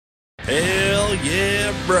Hell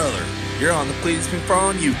yeah, brother. You're on the Cleetus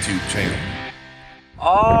McFarland YouTube channel.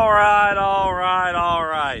 All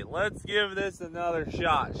right. Let's give this another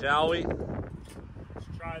shot, shall we?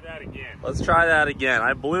 Let's try that again. Let's try that again.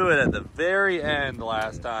 I blew it at the very end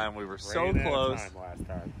last time. We were so close. Last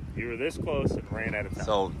time. You were this close and ran out of time.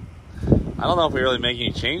 So, I don't know if we really make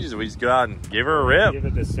any changes. We just go out and give her a rip. Give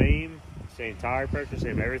it the same tire pressure,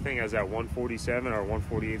 same everything as that 147 or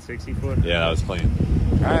 148 60 foot. Yeah, that was clean.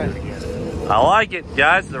 All right. I like it,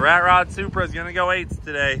 guys. The Rat Rod Supra is going to go 8s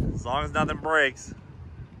today, as long as nothing breaks.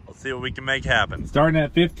 Let's see what we can make happen. Starting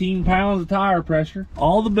at 15 pounds of tire pressure.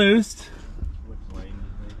 All the boost. Which lane?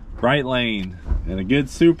 Right lane. And a good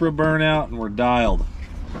Supra burnout, and we're dialed.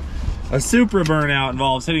 A Supra burnout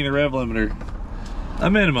involves hitting the rev limiter a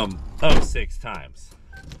minimum of 6 times.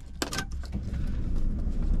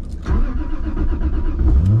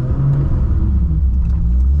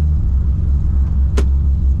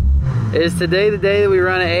 Is today the day that we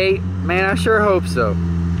run at 8? Man, I sure hope so.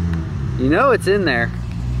 You know it's in there,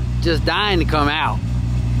 just dying to come out.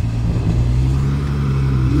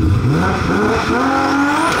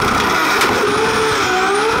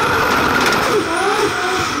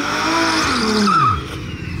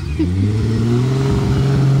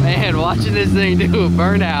 Man, watching this thing do a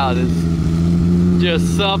burnout is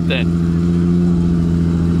just something.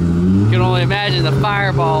 You can only imagine the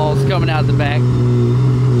fireballs coming out the back.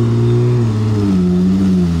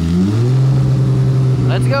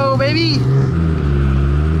 Let's go, baby!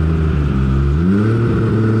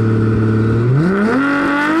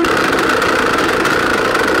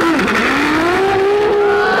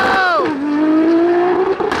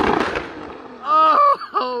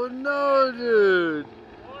 Oh no, dude!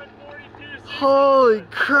 Holy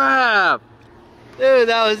crap! Dude,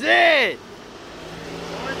 that was it!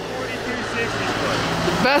 142 60 foot.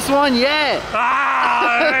 The best one yet!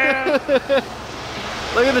 Ah, man.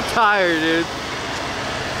 Look at the tire, dude.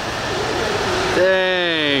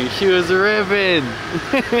 Dang, she was ripping.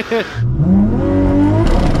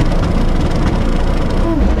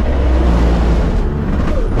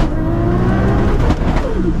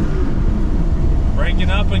 Breaking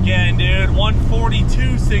up again, dude.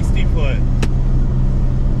 142 60 foot.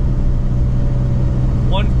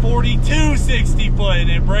 142 60 foot, and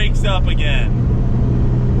it breaks up again.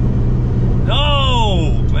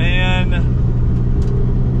 No, man.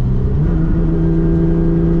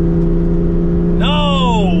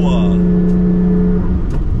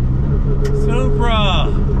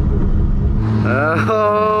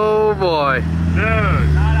 Oh boy.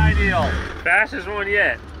 Dude, not ideal. Fastest one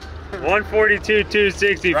yet. 142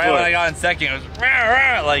 260 Right foot. when I got in second, it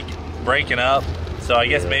was like breaking up. So I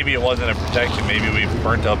guess maybe it wasn't a protection. Maybe we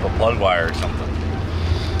burnt up a plug wire or something.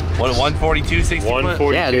 What, 142 60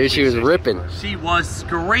 foot? Yeah, dude, she was ripping. She was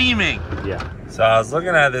screaming. Yeah. So I was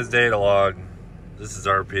looking at this data log. This is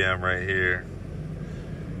RPM right here.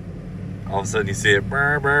 All of a sudden you see it.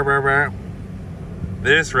 Burr, burr, burr, burr.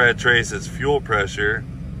 This red trace is fuel pressure,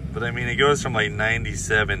 but I mean it goes from like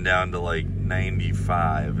 97 down to like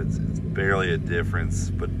 95. It's barely a difference,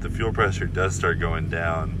 but the fuel pressure does start going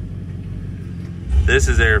down. This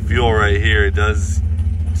is air fuel right here. It does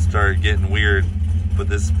start getting weird, but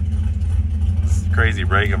this crazy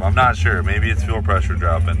breakup, I'm not sure. Maybe it's fuel pressure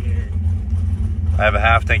dropping. I have a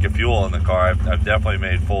half tank of fuel in the car. I've definitely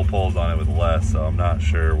made full pulls on it with less, so I'm not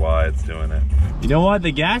sure why it's doing it. You know what?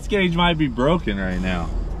 The gas gauge might be broken right now.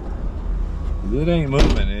 It ain't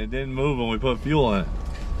moving. It didn't move when we put fuel in it.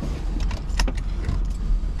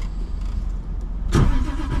 So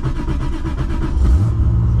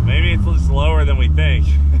maybe it's just lower than we think.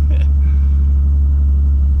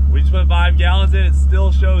 We just put 5 gallons in, it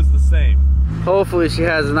still shows the same. Hopefully she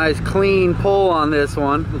has a nice clean pull on this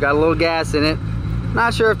one. We got a little gas in it.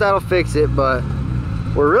 Not sure if that'll fix it, but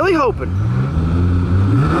we're really hoping.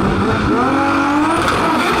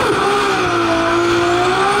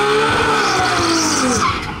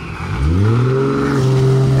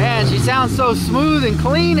 Man, she sounds so smooth and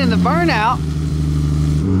clean in the burnout.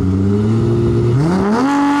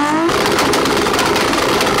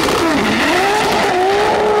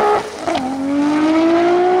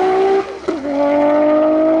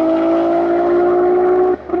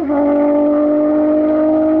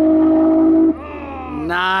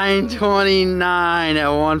 929 at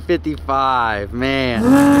 155, man.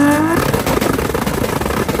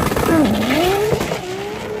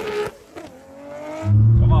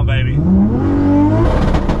 Come on, baby.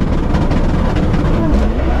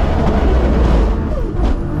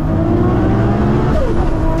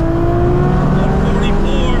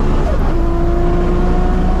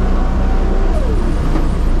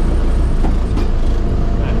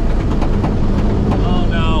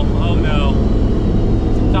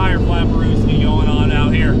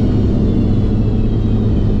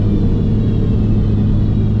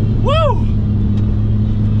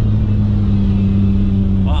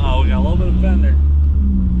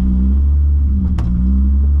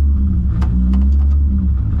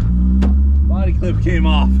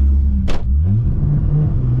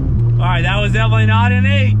 not an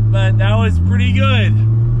 8, but that was pretty good.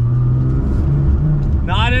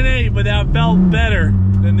 Not an 8, but that felt better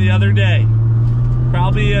than the other day.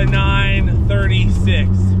 Probably a 936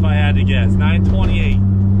 if I had to guess. 928.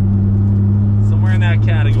 Somewhere in that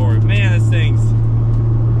category. Man, this thing's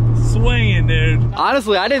swinging, dude.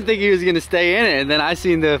 Honestly, I didn't think he was gonna stay in it, and then I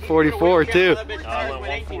seen the 44 too.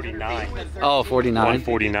 149. Oh, 49.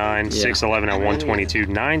 149, yeah. 611 at 122,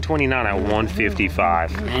 929 at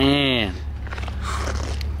 155. Man.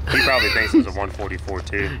 He probably thinks it was a 144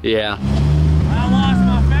 too. Yeah. I lost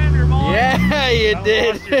my fender, boy. Yeah, you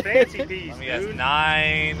did. Lost your fancy piece, dude.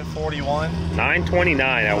 941.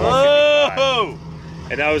 929 at 155. Whoa!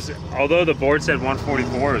 And that was, although the board said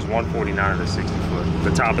 144, it was 149 at the 60 foot.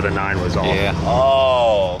 The top of the 9 was off. Yeah.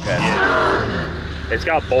 Oh, okay. Yeah. It's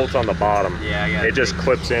got bolts on the bottom. Yeah, I got it. Just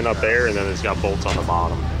clips in up there, and then it's got bolts on the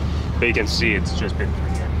bottom. But you can see it's just been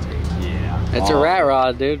 3M tape. Yeah. It's a rat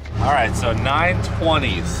rod, dude. All right, so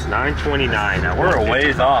 920s. 929. Now We're a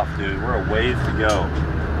ways off, dude. We're a ways to go.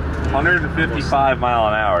 155 mile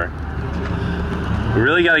an hour. We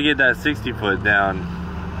really got to get that 60 foot down.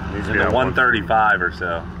 These to 135 or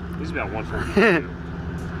so. This is about 142.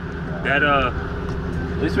 That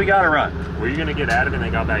at least we got to run. Were you gonna get at it and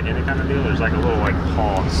then got back in it kind of deal? There's like a little like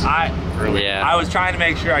pause. I was trying to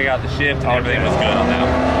make sure I got the shift and everything was good on that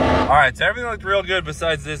one. All right, so everything looked real good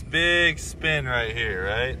besides this big spin right here,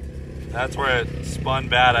 right? That's where it spun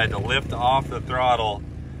bad. I had to lift off the throttle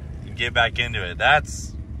and get back into it.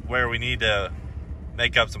 That's where we need to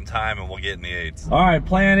make up some time, and we'll get in the 8s. All right,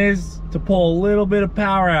 plan is to pull a little bit of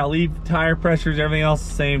power out, leave tire pressures, everything else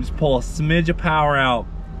the same, just pull a smidge of power out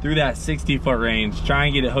through that 60 foot range, try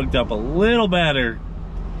and get it hooked up a little better.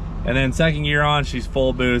 And then second gear on, she's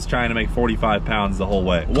full boost, trying to make 45 pounds the whole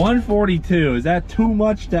way. 142, is that too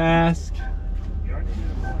much to ask?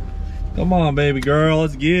 Come on, baby girl,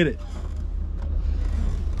 let's get it.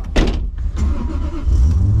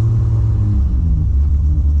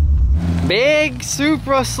 Big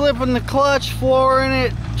Supra slipping the clutch, flooring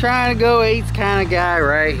it, trying to go 8s kind of guy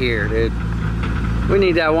right here, dude. We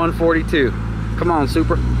need that 142. Come on,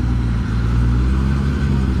 Supra.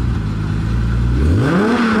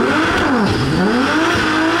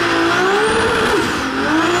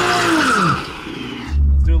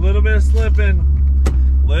 Let's do a little bit of slipping,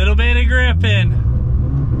 a little bit of gripping,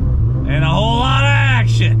 and a whole lot of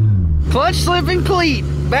action. Clutch slipping cleat,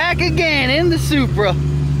 back again in the Supra.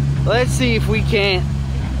 Let's see if we can't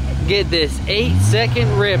get this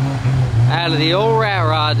 8-second rip out of the old rat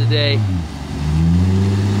rod today.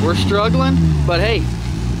 We're struggling, but hey,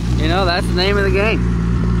 you know, that's the name of the game.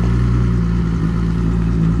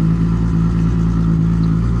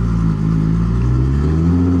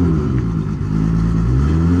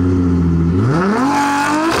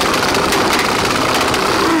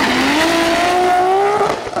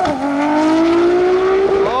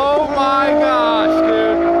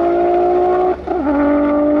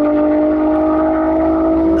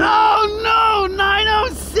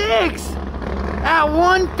 At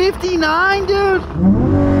 159, dude.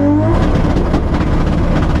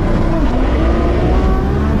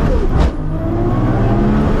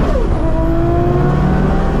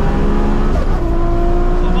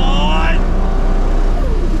 Come on.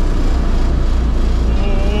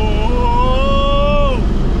 Oh,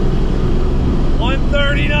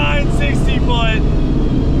 139, 60 foot.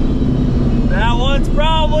 That one's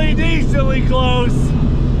probably decently close.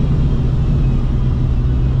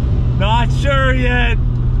 Not sure yet.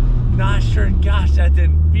 Not sure. Gosh, that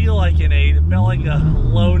didn't feel like an 8. It felt like a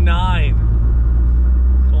low 9.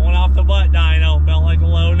 Going off the butt dyno, felt like a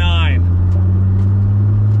low 9.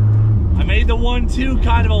 I made the 1-2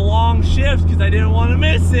 kind of a long shift because I didn't want to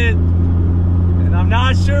miss it. And I'm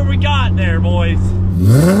not sure we got there, boys.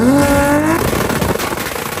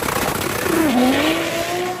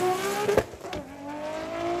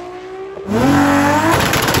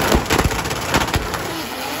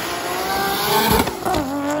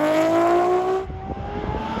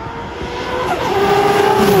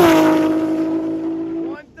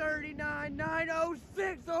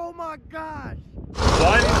 906, oh my gosh.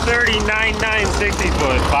 139, 960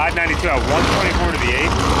 foot, 592 at 124 to the 8.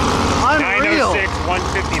 Unreal. 906,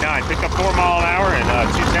 159. Picked up 4 mile an hour and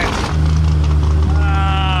 2 cents.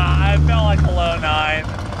 I felt like a low 9.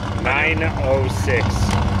 906.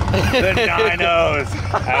 The 9-0s.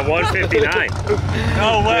 At 159.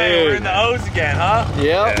 No way, Dude. we're in the O's again, huh?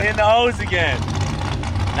 Yep. In the O's again.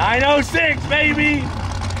 906, baby.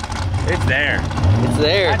 It's there. It's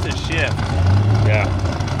there. That's a shift. Yeah.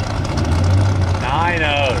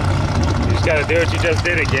 9-0s. You just got to do what you just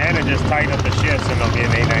did again and just tighten up the shifts and they'll be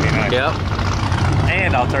an 899. Yep.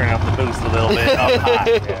 And I'll turn up the boost a little bit up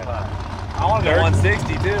high. Yeah. I want to go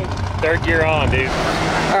 160 too. Third gear on, dude.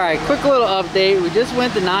 All right, quick little update. We just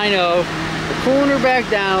went to 9.0. We're cooling her back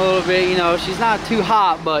down a little bit. You know, she's not too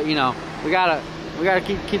hot, but you know, we gotta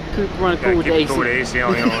keep running cool with the AC. Cool with the AC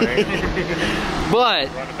on, But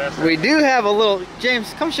we do have a little.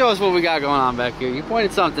 James, come show us what we got going on back here. You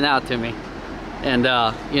pointed something out to me, and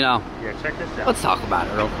you know. Yeah, check this out. Let's talk about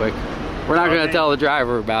it real quick. We're not gonna tell the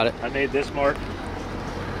driver about it. I made this mark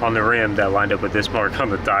on the rim that lined up with this mark on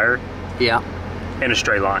the tire. Yeah. In a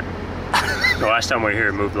straight line. The last time we were here,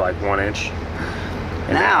 it moved like 1 inch.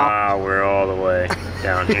 And now we're all the way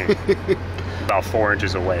down here. About 4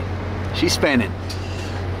 inches away. She's spinning.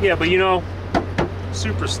 Yeah, but you know,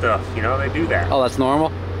 Supra stuff, you know, they do that. Oh, that's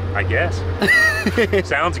normal? I guess.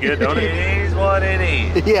 Sounds good, don't it? It is what it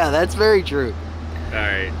is. Yeah, that's very true. All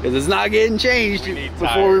right. Because it's not getting changed We need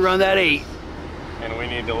before we run that 8. And we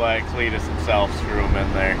need to let Cleetus himself screw him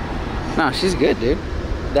in there. No, she's good, dude.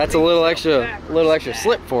 That's a little extra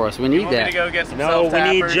slip for us. We need You want me that. to go get some No, we need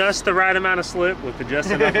self-tappers? just the right amount of slip with the just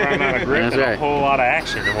enough right amount of grip That's and right. a whole lot of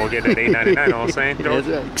action, and we'll get that $8.99. Know what I'm saying? That's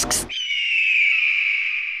right.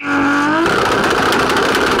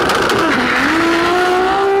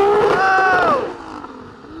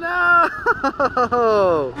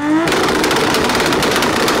 No!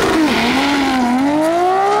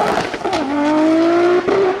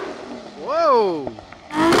 Whoa!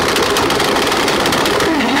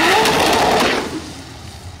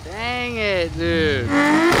 Dang it, dude.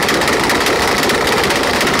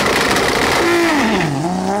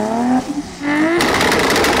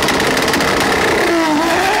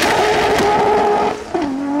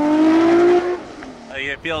 Like,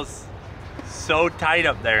 it feels so tight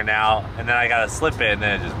up there now, and then I gotta slip it, and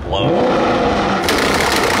then it just blows.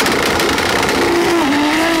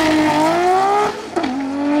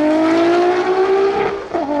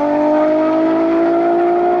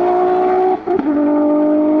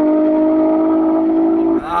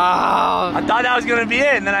 I thought that was gonna be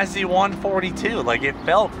it, and then I see 142. Like, it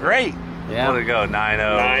felt great. Yeah. Where'd it go? 90.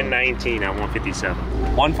 919 at 157.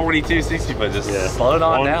 142, 60, but just slow it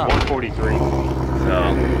on down. 143.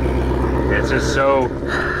 So It's just so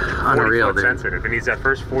Unreal, dude. sensitive. It needs that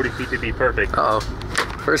first 40 feet to be perfect. Uh-oh.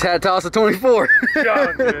 First hat toss of 24.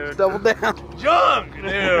 Junk, dude. Double down. junk,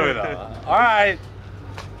 dude. All right.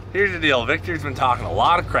 Here's the deal. Victor's been talking a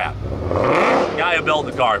lot of crap. Guy who built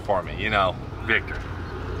the car for me, you know, Victor.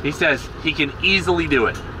 He says he can easily do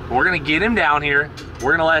it. We're gonna get him down here.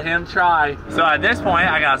 We're gonna let him try. So at this point,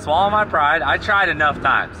 I gotta swallow my pride. I tried enough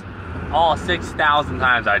times. All 6,000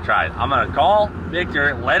 times I tried. I'm gonna call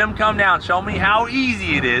Victor, let him come down, show me how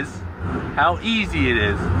easy it is. How easy it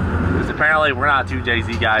is. Because apparently we're not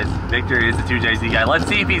 2JZ guys. Victor is the 2JZ guy. Let's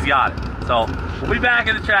see if he's got it. So we'll be back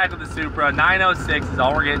at the track with the Supra. 906 is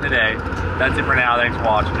all we're getting today. That's it for now. Thanks for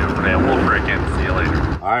watching. Do it for today. We'll frickin' see you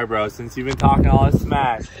later. All right, bro. Since you've been talking all this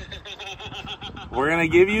smack, we're gonna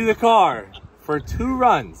give you the car for 2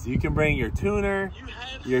 runs. You can bring your tuner,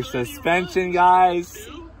 your suspension guys.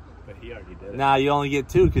 But he already did it. Nah, you only get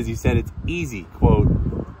 2 because you said it's easy, quote.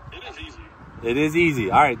 It is easy. It is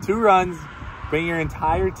easy. All right, 2 runs. Bring your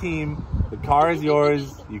entire team. The car is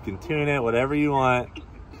yours. You can tune it, whatever you want.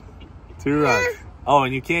 2 runs. Oh,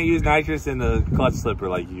 and you can't use nitrous in the clutch slipper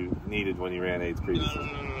like you needed when you ran 8s previously.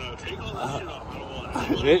 No. Take all that shit off. I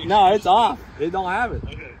don't want No, it's off. It don't have it.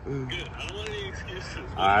 Okay, good. I don't want any excuses.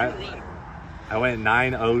 All right. I went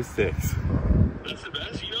 906. That's the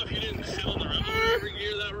best. You know, if you didn't sit on the rim over every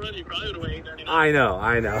gear that run, you probably would have went 899. I know.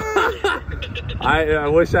 I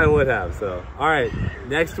wish I would have. So, all right.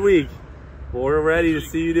 Next week, we're ready to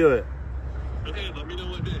see you do it. Okay, let me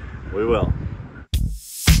know what day. We will.